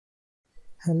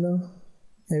Hello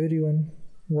everyone,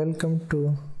 welcome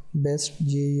to Best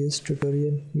GIS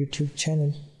Tutorial YouTube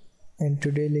channel. In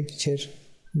today's lecture,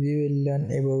 we will learn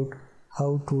about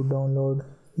how to download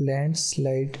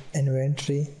landslide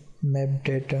inventory map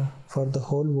data for the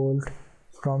whole world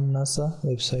from NASA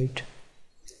website.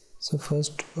 So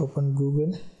first open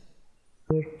Google,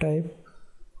 here type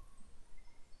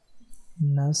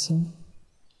NASA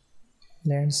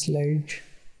landslide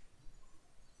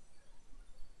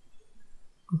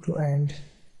and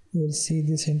you will see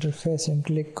this interface and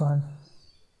click on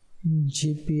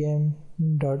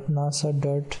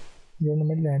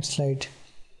gpm.nasa.landslide.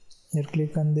 Here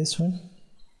click on this one.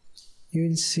 You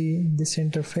will see this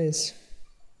interface.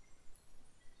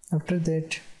 After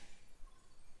that,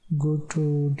 go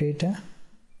to data.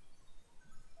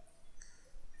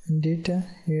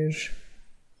 Here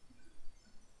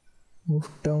move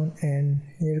down and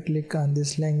here click on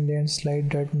this link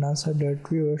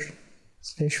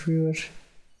landslide.nasa.viewer/viewer.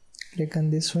 Click on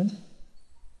this one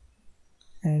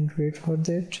and wait for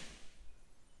that.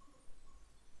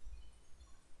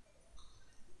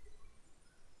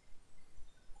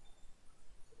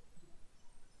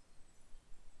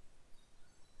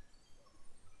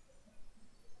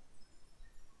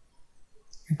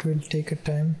 It will take a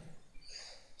time.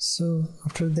 So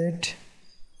after that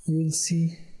you will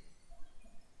see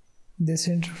this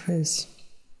interface.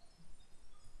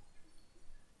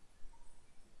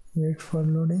 Wait for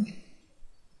loading.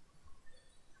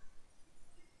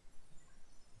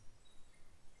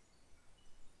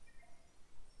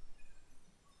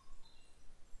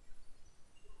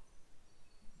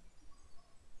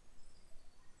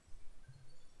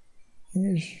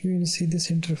 Here you will see this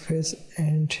interface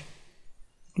and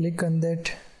click on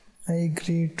that. I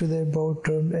agree to the above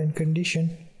terms and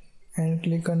condition and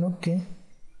click on OK.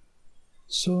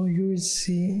 So you will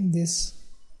see this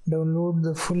download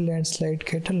the full landslide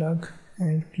catalog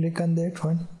and click on that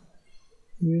one.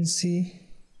 You will see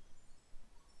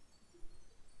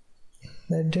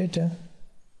that data.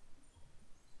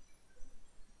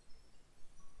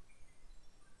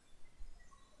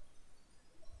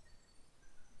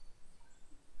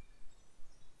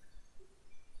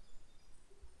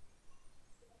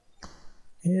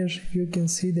 Here you can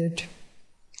see that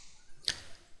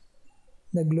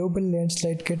the global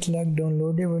landslide catalog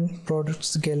downloadable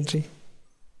products gallery.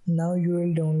 Now you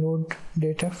will download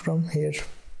data from here.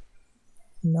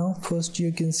 Now first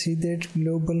you can see that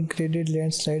global graded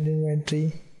landslide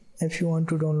inventory. If you want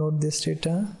to download this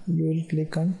data, you will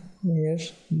click on here,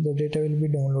 the data will be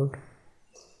downloaded.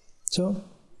 So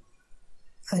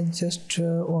I just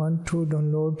want to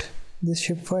download this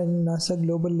zip file, NASA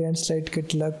global landslide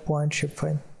catalog point zip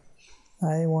file.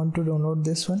 I want to download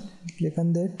this one. Click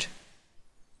on that.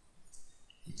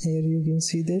 Here you can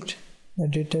see that the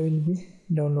data will be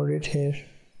downloaded here.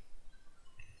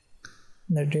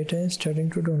 The data is starting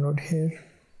to download here.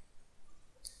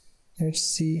 Let's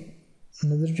see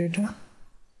another data.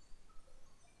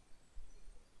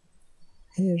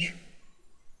 Here.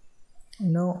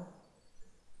 Now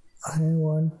I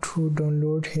want to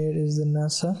download, here is the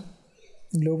NASA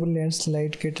global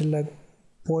landslide catalog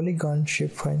polygon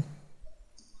shape file.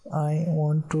 I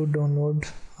want to download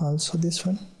also this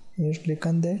one. Here click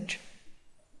on that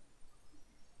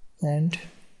and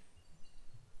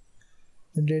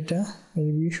the data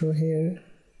will be shown here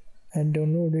and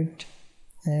download it,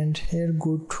 and here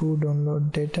go to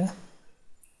download data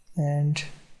and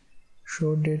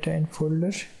show data in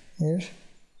folder. Here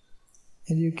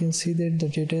you can see that the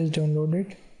data is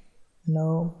downloaded.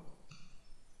 Now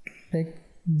like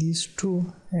these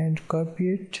two and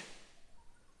copy it.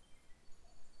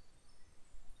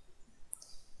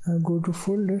 Go to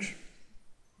folder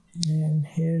and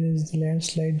here is the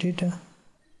landslide data.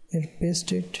 Here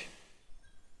paste it.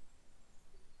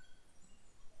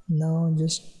 Now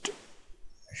just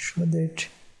show that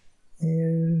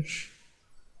here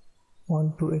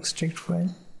want to extract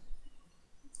file.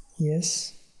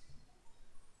 Yes.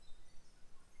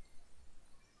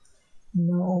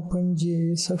 Now open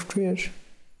GIS software.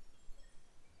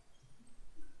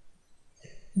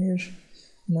 Here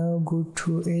now go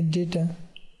to add data.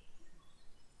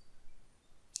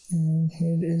 And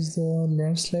here is the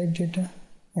landslide data,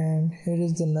 and here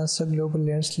is the NASA global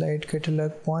landslide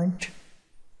catalog point,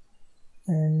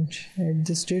 and add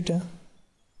this data.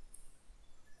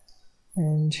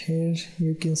 And here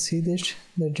you can see that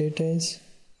the data is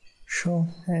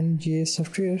shown and GIS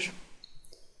software.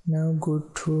 Now go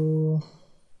to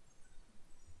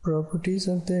properties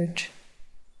of that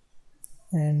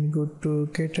and go to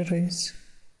categorize.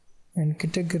 And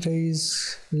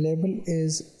categorize label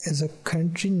is as a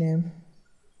country name.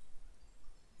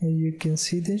 Here you can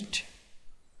see that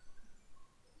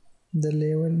The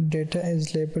label data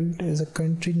is labeled as a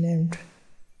country named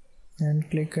and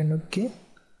click on OK.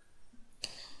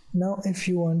 Now if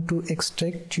you want to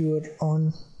extract your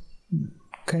own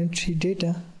country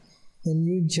data, then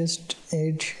you just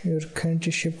add your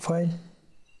country shapefile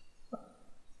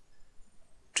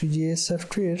to GIS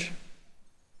software.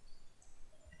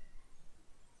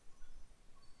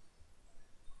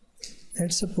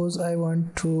 Let's suppose I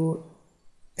want to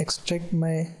extract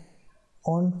my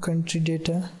own country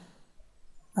data.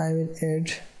 I will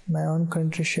add my own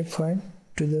country shapefile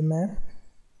to the map.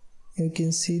 You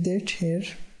can see that here.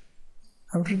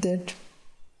 After that,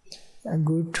 I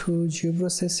go to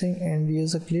geoprocessing and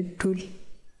use a clip tool,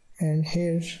 and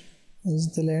here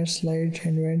is the landslide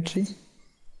inventory,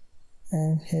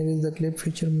 and here is the clip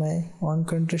feature my own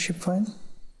country shapefile,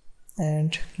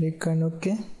 and click on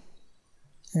OK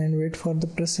and wait for the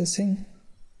processing.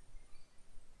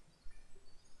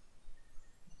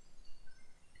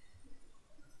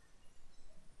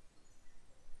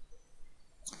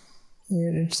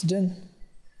 Here it's done.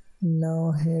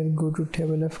 Now here go to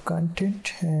table of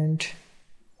content and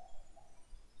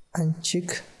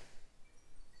uncheck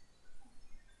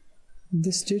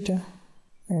this data,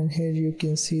 and here you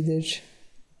can see that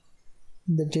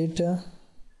the data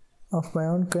of my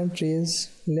own country is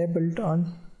labeled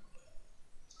on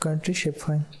country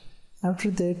shapefile.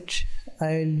 After that,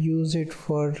 I'll use it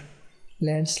for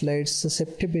landslide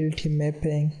susceptibility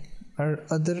mapping or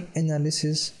other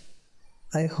analysis.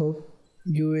 I hope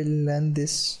you will learn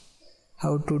this,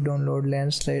 how to download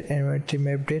landslide inventory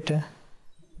map data.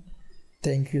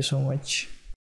 Thank you so much.